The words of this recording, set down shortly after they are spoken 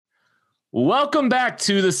Welcome back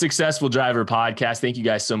to the Successful Driver Podcast. Thank you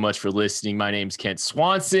guys so much for listening. My name's Kent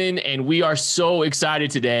Swanson, and we are so excited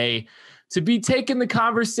today to be taking the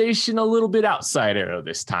conversation a little bit outside arrow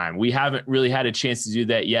this time. We haven't really had a chance to do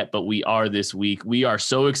that yet, but we are this week. We are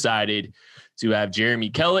so excited to have Jeremy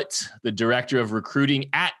Kellett, the Director of Recruiting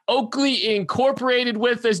at Oakley Incorporated,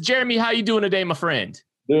 with us. Jeremy, how you doing today, my friend?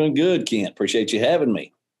 Doing good, Kent. Appreciate you having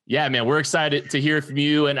me. Yeah, man, we're excited to hear from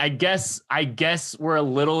you. And I guess we're a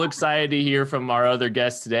little excited to hear from our other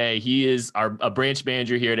guest today. He is a branch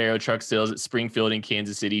manager here at Aero Truck Sales at Springfield in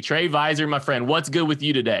Kansas City. Trae Viser, my friend, what's good with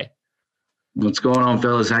you today? What's going on,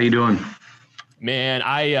 fellas? How you doing? Man,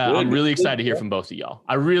 I'm really excited to hear from both of y'all.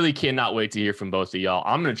 I really cannot wait to hear from both of y'all.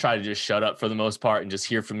 I'm going to try to just shut up for the most part and just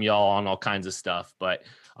hear from y'all on all kinds of stuff. But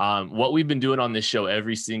what we've been doing on this show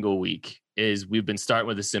every single week is we've been starting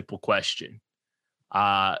with a simple question.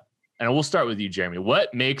 And we'll start with you, Jeremy.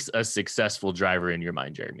 What makes a successful driver in your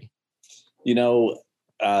mind, Jeremy? You know,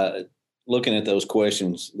 looking at those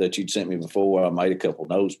questions that you'd sent me before, I made a couple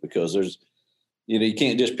notes because there's, you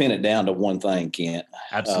can't just pin it down to one thing, Kent.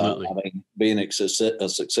 Absolutely. Being a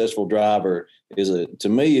successful driver to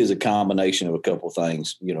me is a combination of a couple of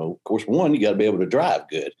things. Of course, one, you got to be able to drive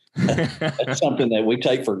good. That's something that we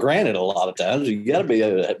take for granted a lot of times. You got to be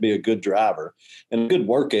able to be a good driver, and a good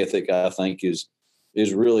work ethic, I think, is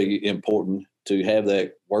really important to have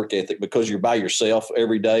that work ethic because you're by yourself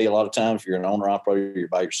every day. A lot of times if you're an owner operator, you're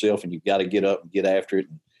by yourself and you've got to get up and get after it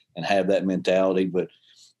and have that mentality. But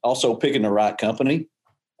also picking the right company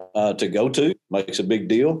to go to makes a big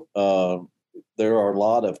deal. There are a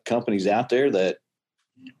lot of companies out there that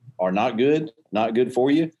are not good for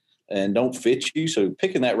you and don't fit you. So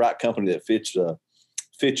picking that right company that fits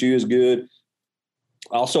you is good.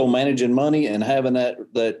 Also managing money and having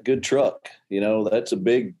that good truck, that's a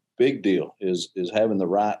big deal is having the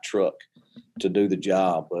right truck to do the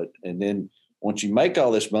job. And then once you make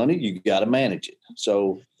all this money, you got to manage it.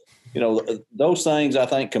 So, those things I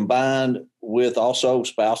think combined with also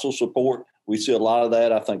spousal support, we see a lot of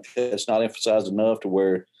that. I think that's not emphasized enough to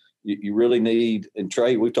where you really need, and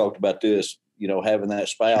Trae, we've talked about this, having that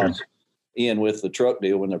spouse in with the truck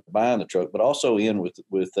deal when they're buying the truck, but also in with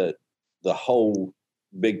the whole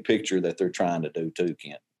big picture that they're trying to do too,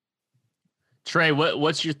 Kent. Trae,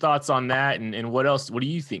 what's your thoughts on that? And what do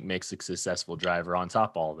you think makes a successful driver on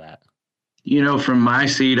top of all that? From my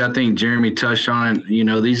seat, I think Jeremy touched on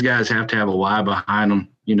it. These guys have to have a why behind them.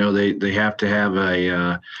 They have to have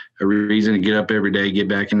a reason to get up every day, get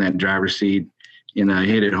back in that driver's seat,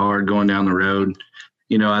 hit it hard going down the road.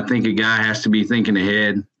 I think a guy has to be thinking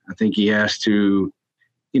ahead. I think he has to,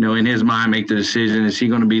 in his mind, make the decision. Is he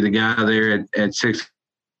going to be the guy there at 6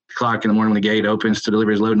 o'clock in the morning when the gate opens to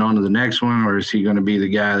deliver his load on to the next one, or is he going to be the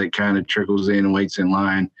guy that kind of trickles in and waits in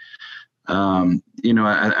line?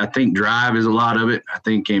 I think drive is a lot of it. I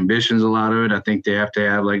think ambition is a lot of it. I think they have to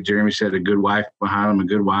have, like Jeremy said, a good wife behind them, a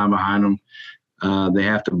good why behind them. They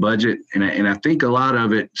have to budget. And I think a lot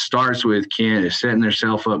of it starts with setting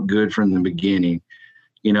themselves up good from the beginning.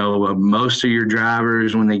 Most of your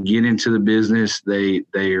drivers, when they get into the business, they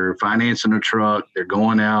are financing a truck. They're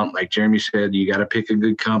going out. Like Jeremy said, you got to pick a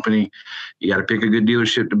good company. You got to pick a good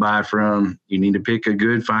dealership to buy from. You need to pick a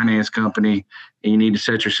good finance company, and you need to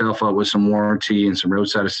set yourself up with some warranty and some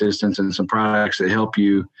roadside assistance and some products that help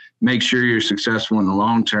you make sure you're successful in the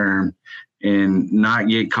long term and not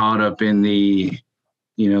get caught up in the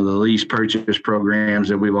lease purchase programs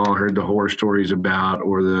that we've all heard the horror stories about,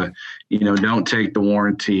 or don't take the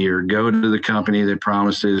warranty, or go to the company that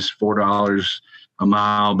promises $4 a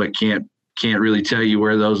mile but can't really tell you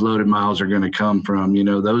where those loaded miles are going to come from.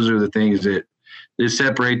 Those are the things that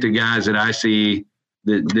separate the guys that I see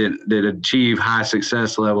that achieve high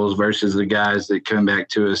success levels versus the guys that come back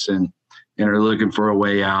to us and are looking for a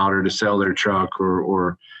way out, or to sell their truck,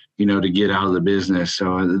 or to get out of the business.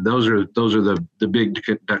 So those are the big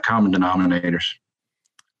common denominators.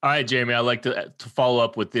 All right, Jeremy, I'd like to follow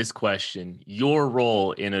up with this question. Your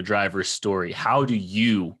role in a driver's story, how do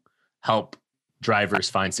you help drivers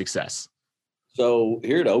find success? So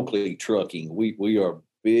here at Oakley Trucking, we are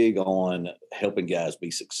big on helping guys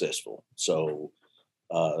be successful. So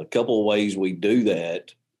a couple of ways we do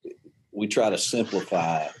that, we try to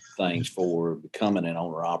simplify things for becoming an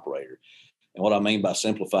owner-operator. And what I mean by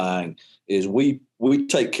simplifying is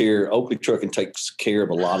Oakley Trucking takes care of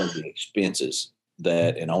a lot of the expenses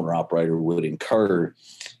that an owner-operator would incur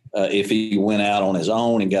if he went out on his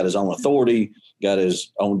own and got his own authority, got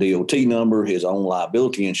his own DOT number, his own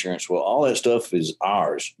liability insurance. Well, all that stuff is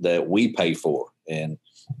ours that we pay for. And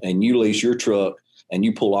you lease your truck and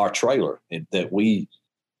you pull our trailer that we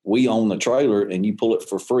we own the trailer and you pull it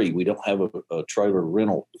for free. We don't have a trailer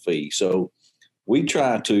rental fee. So we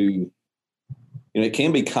try to, it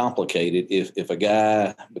can be complicated if a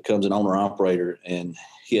guy becomes an owner operator and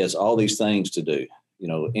he has all these things to do,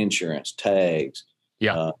 insurance, tags.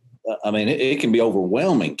 Yeah. It can be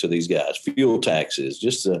overwhelming to these guys, fuel taxes,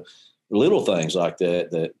 just the little things like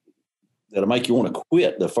that'll make you want to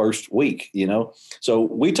quit the first week, So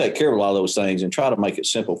we take care of a lot of those things and try to make it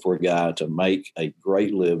simple for a guy to make a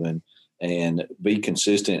great living and be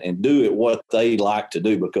consistent and do it what they like to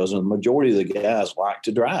do, because the majority of the guys like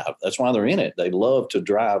to drive. That's why they're in it. They love to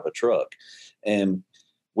drive a truck. And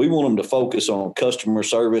we want them to focus on customer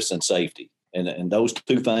service and safety. And those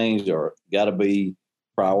two things got to be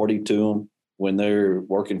priority to them when they're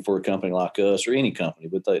working for a company like us or any company,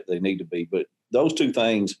 but they need to be. But those two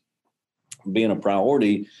things being a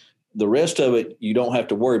priority, the rest of it, you don't have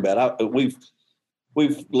to worry about.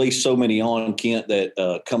 We've leased so many on, Kent,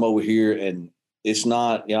 that come over here, and it's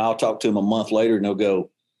not, I'll talk to them a month later and they'll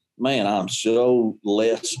go, man, I'm so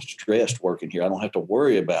less stressed working here. I don't have to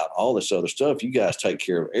worry about all this other stuff. You guys take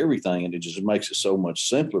care of everything, and it just makes it so much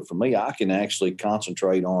simpler for me. I can actually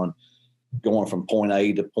concentrate on going from point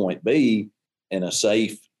A to point B in a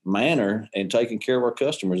safe manner and taking care of our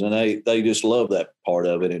customers. And they just love that part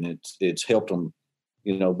of it. And it's helped them,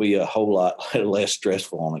 be a whole lot less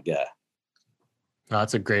stressful on a guy. Oh,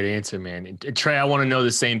 that's a great answer, man. Trae, I want to know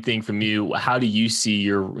the same thing from you. How do you see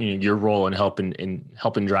your role in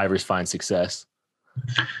helping drivers find success?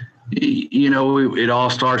 It all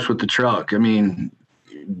starts with the truck. I mean,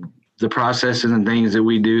 the processes and things that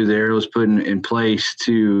we do there was put in place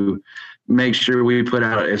to make sure we put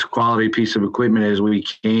out as quality piece of equipment as we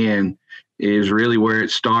can is really where it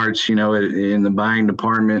starts. In the buying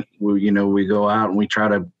department, we go out and we try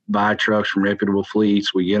to buy trucks from reputable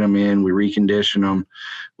fleets. We get them in, we recondition them,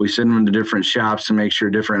 we send them to different shops to make sure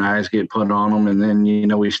different eyes get put on them. And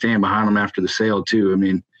then, we stand behind them after the sale too. I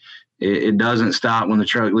mean, it doesn't stop when the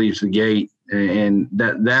truck leaves the gate, and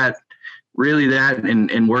that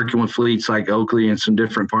and working with fleets like Oakley and some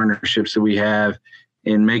different partnerships that we have,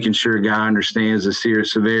 and making sure a guy understands the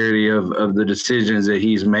serious severity of the decisions that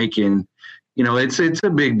he's making. It's a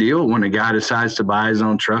big deal when a guy decides to buy his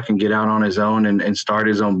own truck and get out on his own and start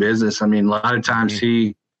his own business. I mean, a lot of times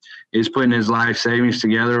he is putting his life savings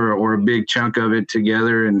together or a big chunk of it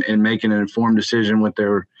together and making an informed decision with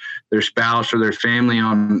their spouse or their family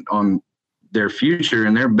on their future.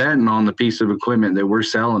 And they're betting on the piece of equipment that we're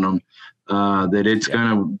selling them, that it's going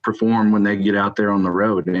to perform when they get out there on the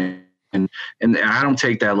road. And I don't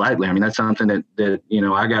take that lightly. I mean, that's something that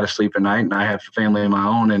I got to sleep at night, and I have a family of my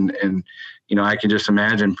own, and I can just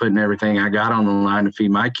imagine putting everything I got on the line to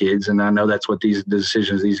feed my kids. And I know that's what these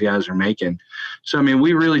decisions these guys are making. So, I mean,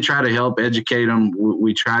 we really try to help educate them.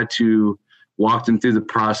 We try to walk them through the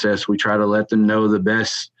process. We try to let them know the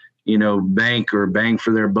best, bang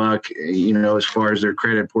for their buck, as far as their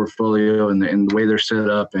credit portfolio and the way they're set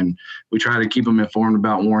up. And we try to keep them informed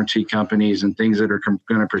about warranty companies and things that are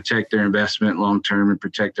going to protect their investment long-term and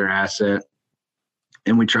protect their asset.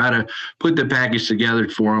 And we try to put the package together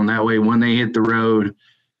for them. That way, when they hit the road,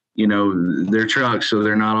 they're trucks, so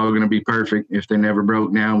they're not all going to be perfect. If they never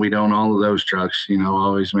broke down, we don't all of those trucks. I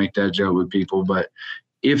always make that joke with people. But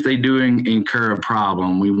if they do incur a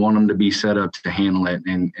problem, we want them to be set up to handle it.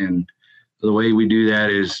 And the way we do that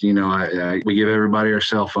is, we give everybody our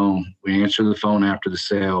cell phone. We answer the phone after the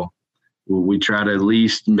sale. We try to at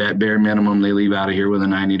least, at bare minimum, they leave out of here with a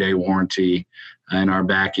 90-day warranty and our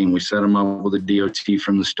backing. We set them up with a DOT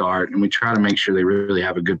from the start, and we try to make sure they really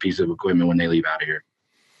have a good piece of equipment when they leave out of here.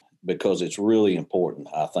 Because it's really important,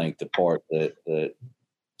 I think, the part that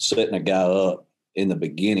setting a guy up in the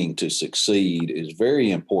beginning to succeed is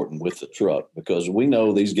very important with the truck, because we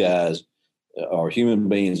know these guys are human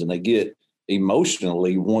beings and they get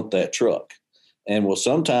emotionally want that truck and will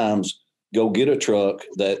sometimes go get a truck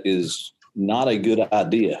that is not a good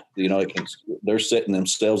idea. They're setting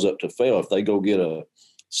themselves up to fail if they go get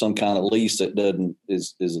some kind of lease that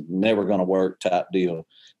is never going to work type deal.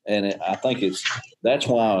 And I think that's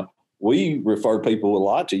why we refer people a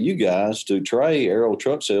lot to you guys, to Trae Aero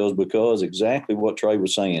Truck Sales, because exactly what Trae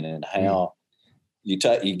was saying, and how you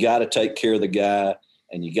got to take care of the guy,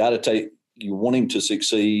 and you want him to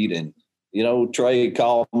succeed. And, Trae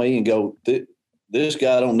called me and go, this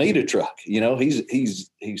guy don't need a truck. He's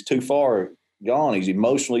too far gone. He's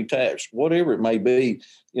emotionally attached, whatever it may be.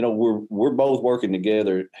 We're both working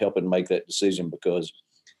together, helping make that decision, because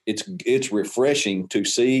it's refreshing to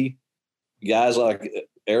see guys like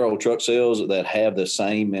Aero Truck Sales that have the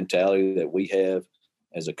same mentality that we have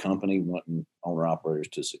as a company, wanting owner operators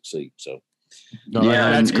to succeed. So,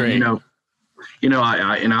 that's great.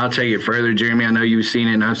 I'll take it further, Jeremy. I know you've seen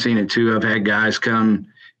it and I've seen it too. I've had guys come,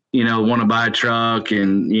 want to buy a truck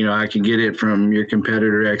and, I can get it from your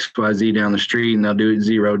competitor XYZ down the street and they'll do it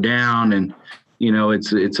 0 down. And,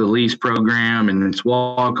 it's a lease program and it's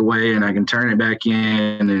walk away and I can turn it back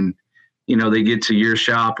in and, they get to your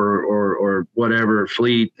shop or whatever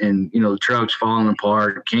fleet and, the truck's falling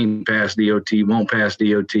apart, can't pass DOT, won't pass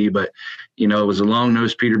DOT, but, it was a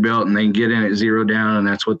long-nosed Peterbilt and they can get in at 0 down and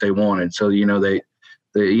that's what they wanted. So, I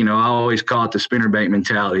always call it the spinnerbait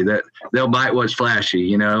mentality that they'll bite what's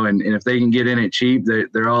flashy, and if they can get in it cheap,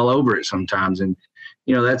 they're all over it sometimes. And,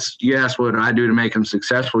 you ask what I do to make them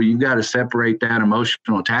successful. You've got to separate that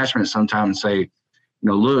emotional attachment sometimes and say,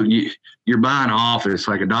 look, you're buying an office,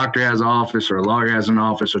 like a doctor has an office or a lawyer has an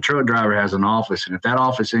office or a truck driver has an office. And if that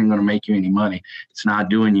office ain't going to make you any money, it's not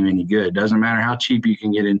doing you any good. Doesn't matter how cheap you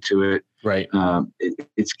can get into it. Right.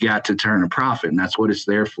 It's got to turn a profit, and that's what it's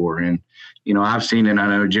there for. And, I've seen it. I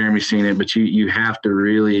know Jeremy's seen it, but you have to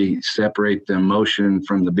really separate the emotion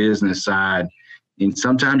from the business side. And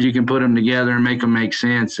sometimes you can put them together and make them make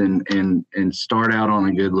sense and start out on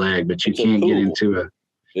a good leg, but you can't get into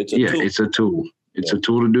it's a tool. It's a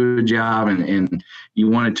tool to do a job, and you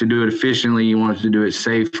want it to do it efficiently. You want it to do it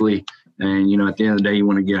safely. And, at the end of the day, you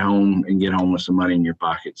want to get home with some money in your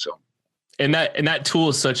pocket. So. And that tool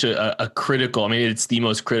is such a critical, it's the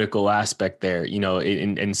most critical aspect there,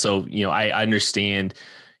 and so, I understand,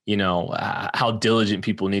 how diligent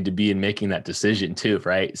people need to be in making that decision too.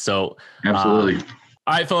 Right. So absolutely.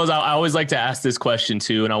 All right, fellas, I always like to ask this question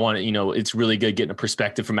too. And I want to, it's really good getting a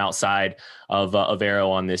perspective from outside of Aero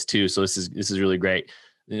on this too. So this is really great.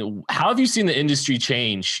 How have you seen the industry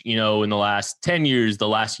change, in the last 10 years, the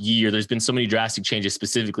last year? There's been so many drastic changes,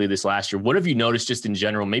 specifically this last year. What have you noticed just in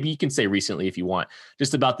general? Maybe you can say recently if you want,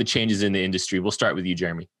 just about the changes in the industry. We'll start with you,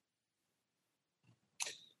 Jeremy.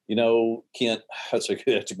 Kent, that's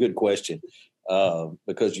a good question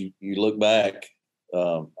because you look back.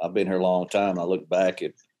 I've been here a long time. I look back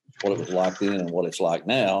at what it was like then and what it's like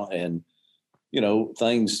now. And,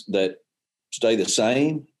 things that stay the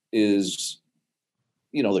same is,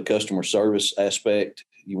 the customer service aspect.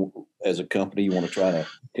 You, as a company, you want to try to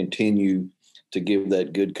continue to give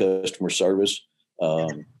that good customer service.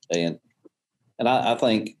 And I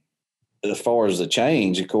think as far as the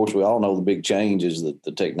change, of course, we all know the big change is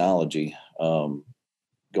the technology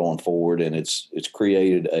going forward. And it's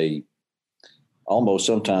created almost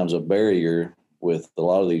sometimes a barrier with a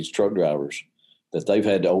lot of these truck drivers that they've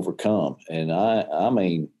had to overcome. And I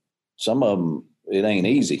mean, some of them, it ain't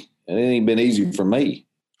easy. And it ain't been easy for me.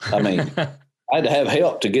 I had to have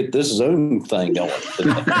help to get this Zoom thing going.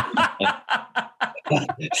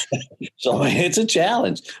 So it's a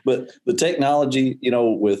challenge, but the technology,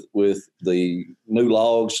 with the new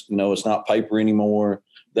logs, it's not paper anymore.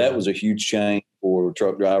 That was a huge change for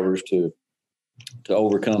truck drivers to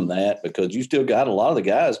overcome that, because you still got a lot of the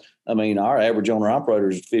guys. Our average owner operator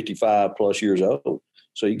is 55 plus years old.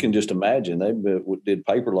 So you can just imagine they did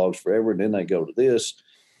paper logs forever, and then they go to this.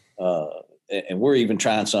 And we're even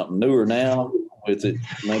trying something newer now with it,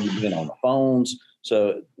 maybe being on the phones.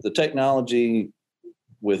 So the technology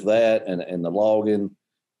with that and the logging,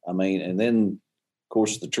 and then of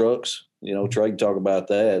course the trucks, Trae can talk about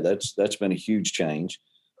that. That's been a huge change.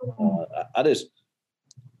 I just,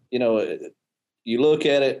 you look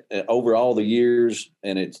at it over all the years,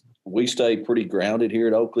 and we stay pretty grounded here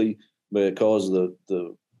at Oakley because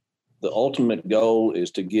the ultimate goal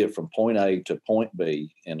is to get from point A to point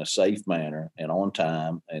B in a safe manner and on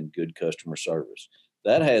time and good customer service.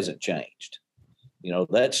 That hasn't changed.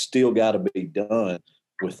 That's still got to be done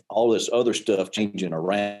with all this other stuff changing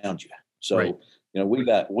around you. So, right. We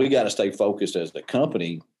got to stay focused as the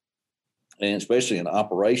company, and especially in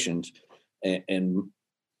operations, and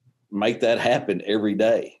make that happen every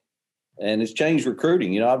day. And it's changed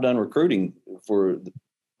recruiting. I've done recruiting for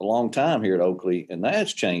a long time here at Oakley, and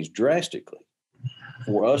that's changed drastically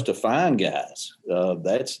for us to find guys.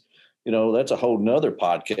 That's a whole nother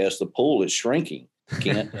podcast. The pool is shrinking,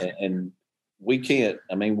 and we can't.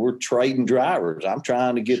 We're trading drivers. I'm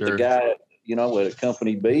trying to get the guy, at a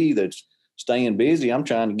company B that's staying busy. I'm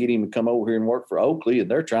trying to get him to come over here and work for Oakley, and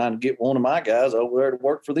they're trying to get one of my guys over there to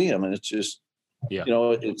work for them. And it's just,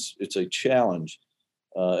 it's a challenge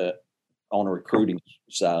on the recruiting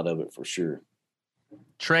side of it for sure.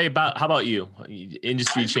 Trae, how about you?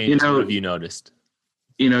 Industry changes, what have you noticed?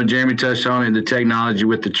 Jeremy touched on it, the technology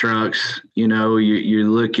with the trucks. You're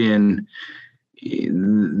looking,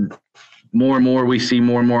 more and more, we see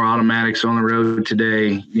more and more automatics on the road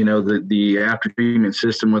today. You know, the after treatment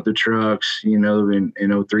system with the trucks, you know, in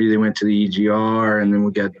 03, they went to the EGR, and then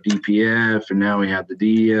we got the DPF, and now we have the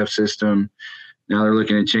DEF system. Now they're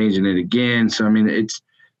looking at changing it again. So, I mean,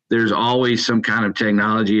 there's always some kind of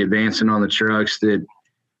technology advancing on the trucks that,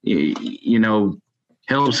 you know,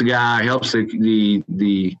 helps the guy, helps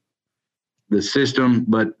the system.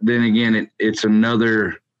 But then again, it's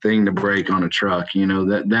another thing to break on a truck. You know,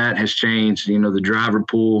 that has changed. You know, the driver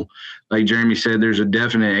pool, like Jeremy said, there's a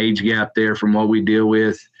definite age gap there from what we deal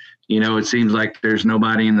with. You know, it seems like there's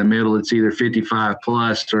nobody in the middle. It's either 55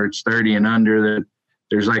 plus or it's 30 and under.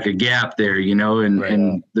 There's like a gap there, you know,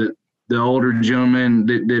 and the older gentlemen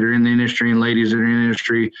that are in the industry and ladies that are in the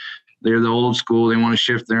industry, they're the old school. They want to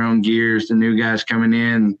shift their own gears. The new guys coming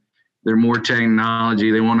in, they're more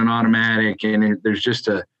technology. They want an automatic, and there's just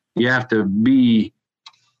you have to be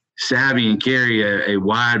savvy and carry a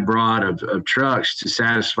wide broad of trucks to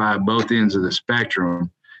satisfy both ends of the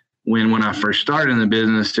spectrum. When I first started in the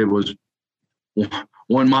business, it was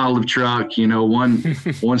one model of truck, you know,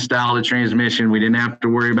 one style of transmission. We didn't have to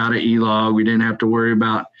worry about an E-log. We didn't have to worry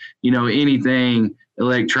about, you know, anything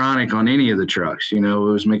electronic on any of the trucks. You know,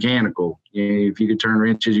 it was mechanical. If you could turn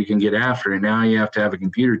wrenches, you can get after it. Now you have to have a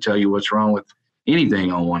computer tell you what's wrong with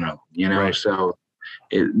anything on one of them, you know. Right. So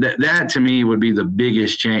that to me would be the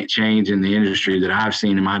biggest change in the industry that I've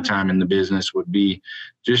seen in my time in the business, would be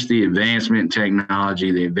just the advancement in technology,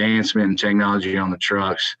 on the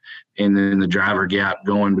trucks, and then the driver gap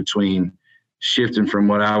going between shifting from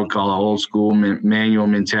what I would call an old school manual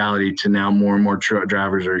mentality to now more and more truck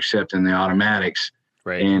drivers are accepting the automatics,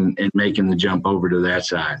 right, and making the jump over to that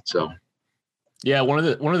side. So, yeah, one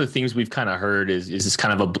of the things we've kind of heard is this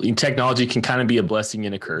kind of technology can kind of be a blessing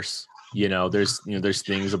and a curse. You know, there's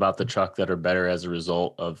things about the truck that are better as a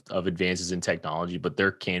result of advances in technology, but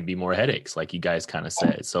there can be more headaches, like you guys kind of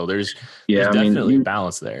said. So there's definitely a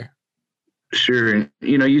balance there. Sure. And,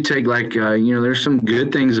 you know, you take like, you know, there's some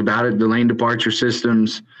good things about it. The lane departure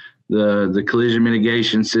systems, the collision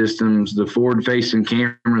mitigation systems, the forward facing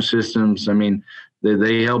camera systems. I mean,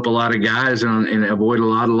 they help a lot of guys and avoid a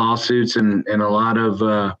lot of lawsuits and a lot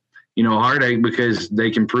of, you know, heartache, because they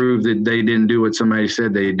can prove that they didn't do what somebody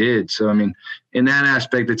said they did. So, I mean, in that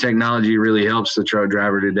aspect, the technology really helps the truck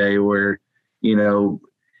driver today, where, you know,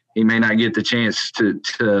 he may not get the chance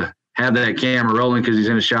to have that camera rolling because he's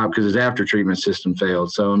in a shop because his after treatment system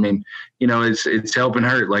failed. So, I mean, you know, it's helping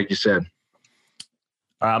hurt, like you said.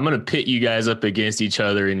 All right, I'm going to pit you guys up against each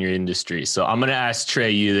other in your industry. So I'm going to ask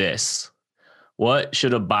Trae you this. What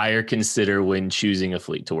should a buyer consider when choosing a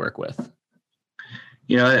fleet to work with?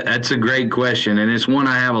 You know, that's a great question. And it's one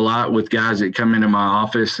I have a lot with guys that come into my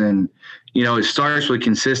office. And, you know, it starts with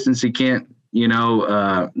consistency, Kent. You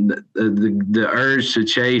know, the urge to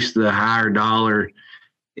chase the higher dollar,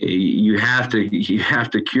 you have to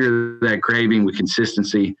cure that craving with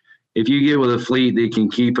consistency. If you get with a fleet that can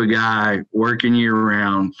keep a guy working year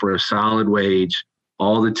round for a solid wage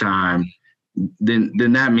all the time, then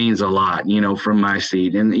that means a lot, you know, from my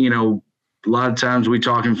seat. And, you know, a lot of times we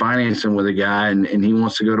talking financing with a guy and he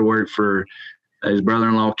wants to go to work for his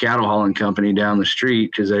brother-in-law cattle hauling company down the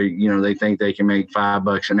street because they think they can make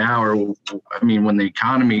 $5 an hour. I mean, when the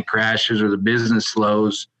economy crashes or the business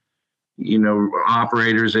slows, you know,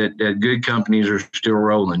 operators at good companies are still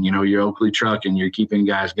rolling. You know, you're Oakley Trucking, you're keeping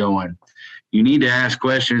guys going. You need to ask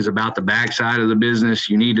questions about the backside of the business.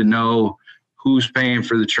 You need to know who's paying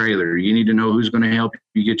for the trailer. You need to know who's going to help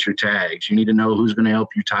you get your tags. You need to know who's going to help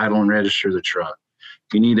you title and register the truck.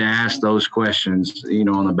 You need to ask those questions, you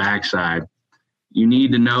know, on the backside. You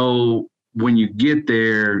need to know when you get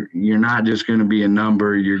there, you're not just going to be a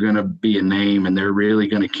number, you're going to be a name, and they're really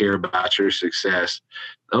going to care about your success.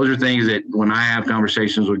 Those are things that when I have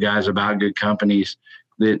conversations with guys about good companies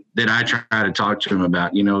that I try to talk to them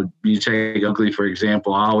about. You know, you take Oakley, for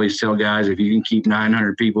example. I always tell guys, if you can keep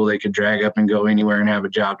 900 people they could drag up and go anywhere and have a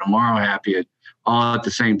job tomorrow happy all at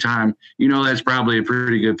the same time, you know, that's probably a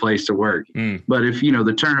pretty good place to work. But if, you know,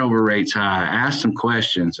 the turnover rate's high, ask some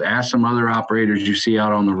questions, ask some other operators you see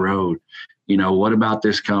out on the road. You know, what about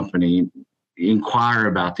this company? Inquire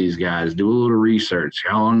about these guys, do a little research.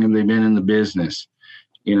 How long have they been in the business?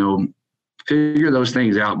 You know, figure those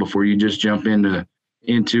things out before you just jump into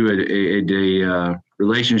a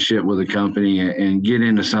relationship with a company and get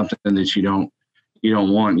into something that you don't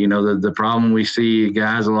want. You know, the problem we see,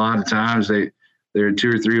 guys, a lot of times they're at 2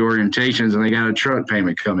 or 3 orientations and they got a truck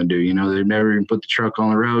payment coming due. You know, they've never even put the truck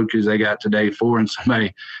on the road because they got to day 4 and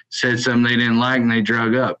somebody said something they didn't like and they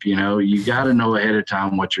drug up. You know, you got to know ahead of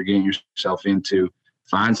time what you're getting yourself into.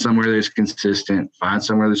 Find somewhere that's consistent, find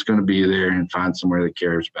somewhere that's going to be there, and find somewhere that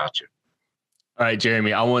cares about you. All right,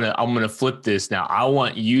 Jeremy, I'm gonna flip this now. I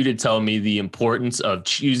want you to tell me the importance of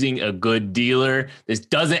choosing a good dealer. This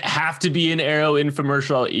doesn't have to be an Aero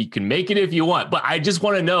infomercial. You can make it if you want, but I just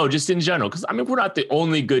want to know, just in general, because I mean, we're not the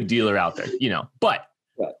only good dealer out there, But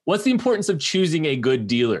Right. What's the importance of choosing a good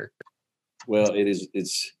dealer? Well,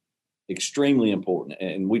 it's extremely important,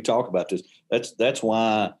 and we talk about this. That's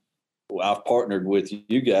why I've partnered with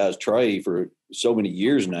you guys, Trae, for so many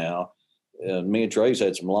years now. Me and Trae's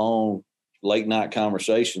had some long late night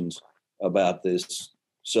conversations about this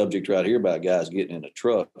subject right here about guys getting into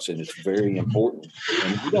trucks, and it's very important.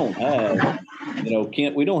 And we don't have,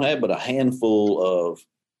 Kent, we don't have but a handful of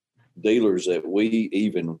dealers that we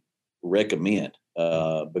even recommend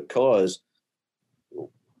because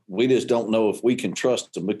we just don't know if we can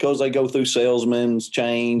trust them because they go through salesmen's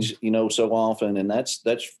change, so often, and that's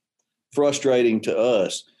frustrating to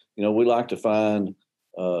us. We like to find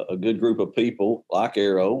a good group of people like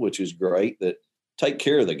Aero, which is great, that take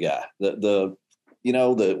care of the guy.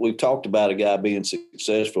 We've talked about a guy being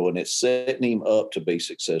successful, and it's setting him up to be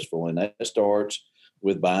successful. And that starts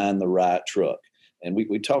with buying the right truck. And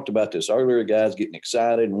we talked about this earlier, guys getting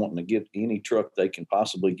excited and wanting to get any truck they can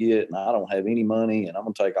possibly get. And I don't have any money, and I'm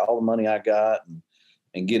going to take all the money I got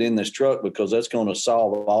and get in this truck because that's going to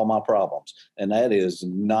solve all my problems. And that is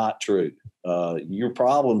not true. Your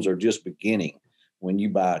problems are just beginning when you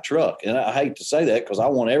buy a truck. And I hate to say that because I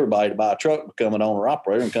want everybody to buy a truck, become an owner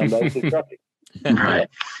operator, and come to Oakley Trucking. Right.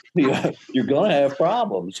 You're going to have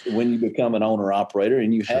problems when you become an owner operator,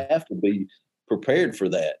 and you have to be prepared for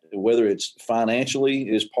that, whether it's financially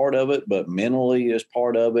is part of it, but mentally is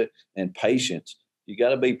part of it, and patience. You got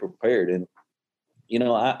to be prepared. And,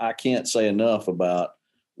 I can't say enough about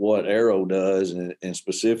what Aero does and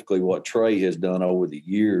specifically what Trae has done over the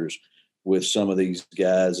years with some of these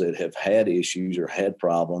guys that have had issues or had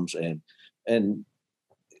problems. And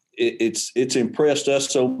it's impressed us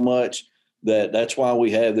so much that's why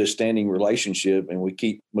we have this standing relationship and we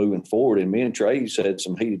keep moving forward. And me and Trae's had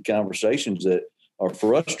some heated conversations that are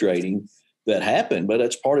frustrating that happen, but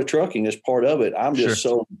it's part of trucking. It's part of it. It's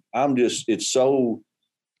so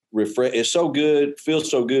it's so good, feels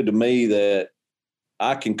so good to me that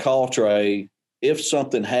I can call Trae if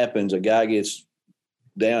something happens, a guy gets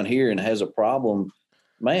down here and has a problem,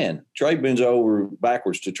 man, Trae bends over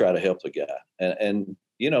backwards to try to help the guy. And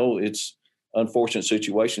it's unfortunate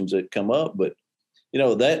situations that come up, but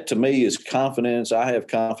that to me is confidence. I have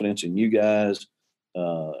confidence in you guys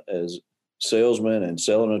as salesmen and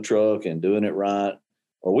selling a truck and doing it right,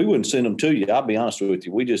 or we wouldn't send them to you. I'll be honest with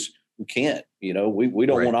you. We can't, we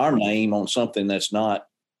don't want our name on something that's not,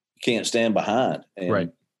 can't stand behind. And, right.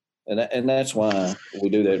 And that's why we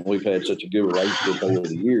do that. And we've had such a good relationship over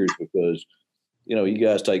the years because, you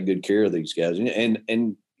guys take good care of these guys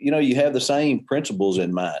and you have the same principles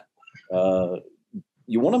in mind.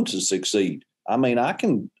 You want them to succeed. I mean, I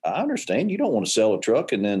understand you don't want to sell a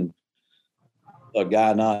truck and then a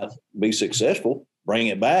guy not be successful, bring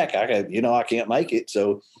it back. I can't make it.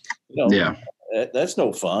 So, yeah, that's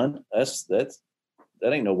no fun. That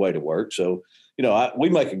ain't no way to work. So, we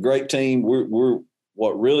make a great team. We're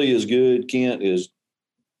what really is good, Kent, is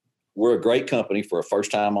we're a great company for a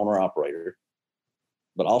first-time owner-operator,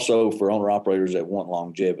 but also for owner-operators that want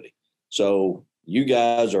longevity. So you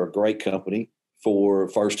guys are a great company for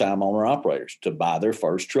first-time owner-operators to buy their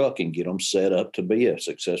first truck and get them set up to be a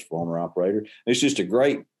successful owner-operator. It's just a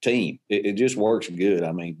great team. It just works good.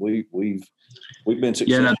 I mean, we've been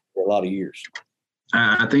successful for a lot of years.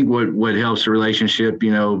 I think what helps the relationship,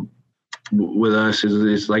 with us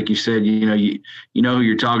is like you said, you know who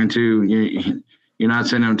you're talking to. You're not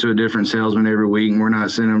sending them to a different salesman every week, and we're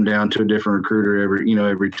not sending them down to a different recruiter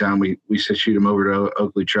every time we shoot them over to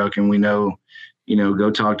Oakley Trucking. We know, go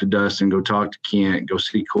talk to Dustin, go talk to Kent, go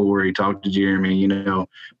see Corey, talk to Jeremy. We know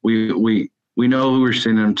who we're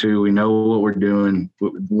sending them to. We know what we're doing.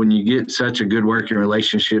 When you get such a good working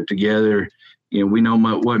relationship together, we know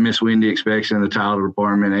what Miss Wendy expects in the title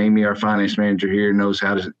department. Amy, our finance manager here, knows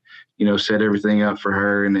how to set everything up for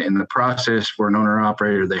her. And the process for an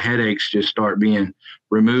owner-operator, the headaches just start being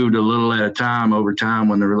removed a little at a time over time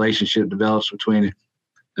when the relationship develops between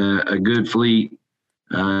a good fleet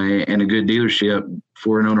and a good dealership.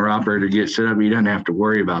 For an owner-operator to get set up, he doesn't have to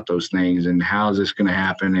worry about those things and how is this going to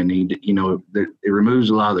happen. And it removes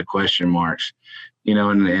a lot of the question marks.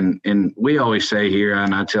 And we always say here,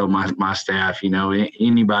 and I tell my staff,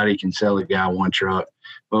 anybody can sell a guy one truck.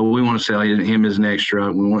 But we want to sell him his next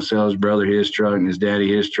truck. We want to sell his brother his truck and his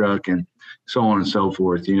daddy his truck and so on and so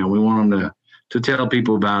forth. We want them to tell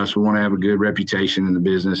people about us. We want to have a good reputation in the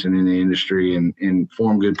business and in the industry and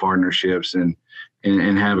form good partnerships and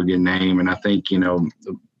have a good name. And I think,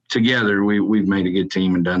 together, we've made a good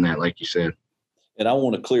team and done that, like you said. And I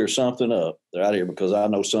want to clear something up out here, because I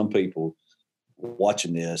know some people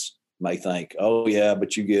watching this may think, oh, yeah,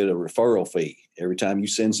 but you get a referral fee every time you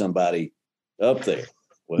send somebody up there.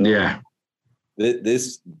 Well, yeah,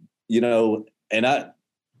 this, and I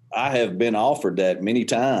have been offered that many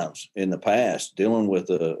times in the past, dealing with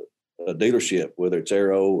a dealership, whether it's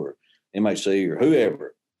Arrow or MHC or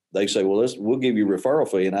whoever. They say, well, we'll give you a referral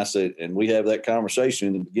fee. And I said, and we have that conversation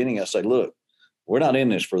in the beginning. I say, look, we're not in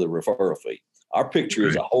this for the referral fee. Our picture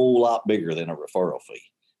is a whole lot bigger than a referral fee.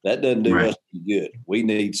 That doesn't do us any good. We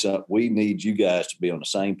need you guys to be on the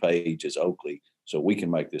same page as Oakley so we can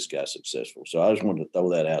make this guy successful. So I just wanted to throw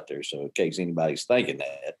that out there. So in case anybody's thinking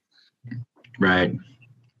that. Right.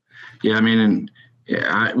 Yeah. I mean,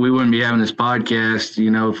 we wouldn't be having this podcast,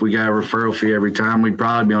 if we got a referral fee every time. We'd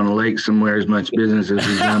probably be on a lake somewhere, as much business as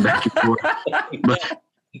we've done back and forth.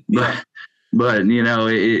 But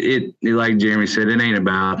it like Jeremy said, it ain't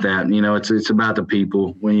about that. It's about the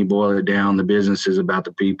people. When you boil it down, the business is about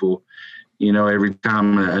the people. Every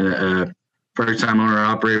time a first-time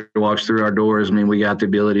owner-operator walks through our doors, we got the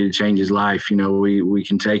ability to change his life. We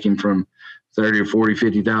can take him from $30,000 or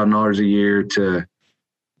 $40,000, $50,000 a year to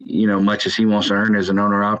much as he wants to earn as an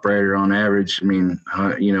owner-operator on average.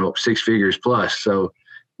 6 figures plus. So,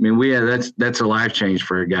 that's a life change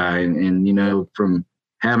for a guy. And from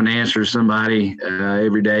having to answer to somebody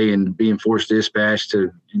every day and being forced dispatch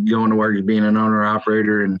to going to work as being an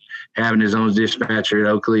owner-operator and having his own dispatcher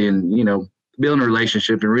at Oakley and, building a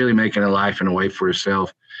relationship and really making a life and a way for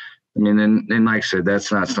himself. Then like I said,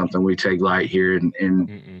 that's not something we take light here. And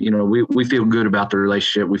we feel good about the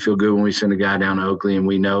relationship. We feel good when we send a guy down to Oakley, and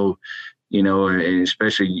we know, and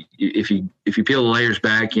especially if you peel the layers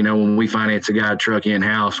back, when we finance a guy truck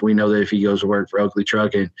in-house, we know that if he goes to work for Oakley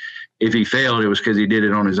Trucking, if he failed, it was because he did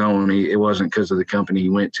it on his own. It wasn't because of the company he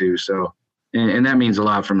went to. So, and that means a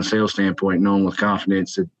lot from a sales standpoint, knowing with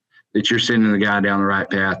confidence that you're sending the guy down the right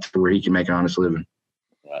path to where he can make an honest living.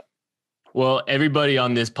 Well, everybody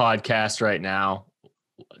on this podcast right now,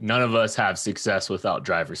 none of us have success without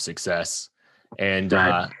driver success. And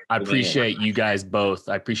I appreciate you guys both.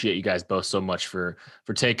 I appreciate you guys both so much for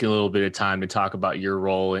taking a little bit of time to talk about your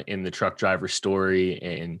role in the truck driver story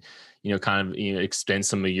and, extend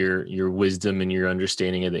some of your wisdom and your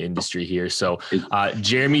understanding of the industry here. So,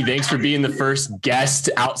 Jeremy, thanks for being the first guest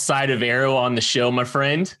outside of Arrow on the show, my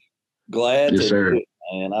friend. Glad to do it,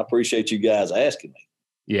 and I appreciate you guys asking me.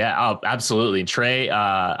 Yeah, absolutely. Trae,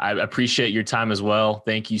 I appreciate your time as well.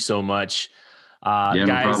 Thank you so much. Guys,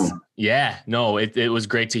 no problem. It was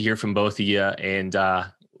great to hear from both of you, and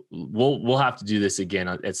we'll have to do this again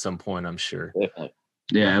at some point, I'm sure. Definitely.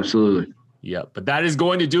 Yeah, absolutely. Yeah, but that is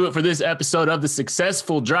going to do it for this episode of the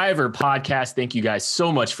Successful Driver Podcast. Thank you guys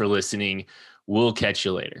so much for listening. We'll catch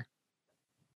you later.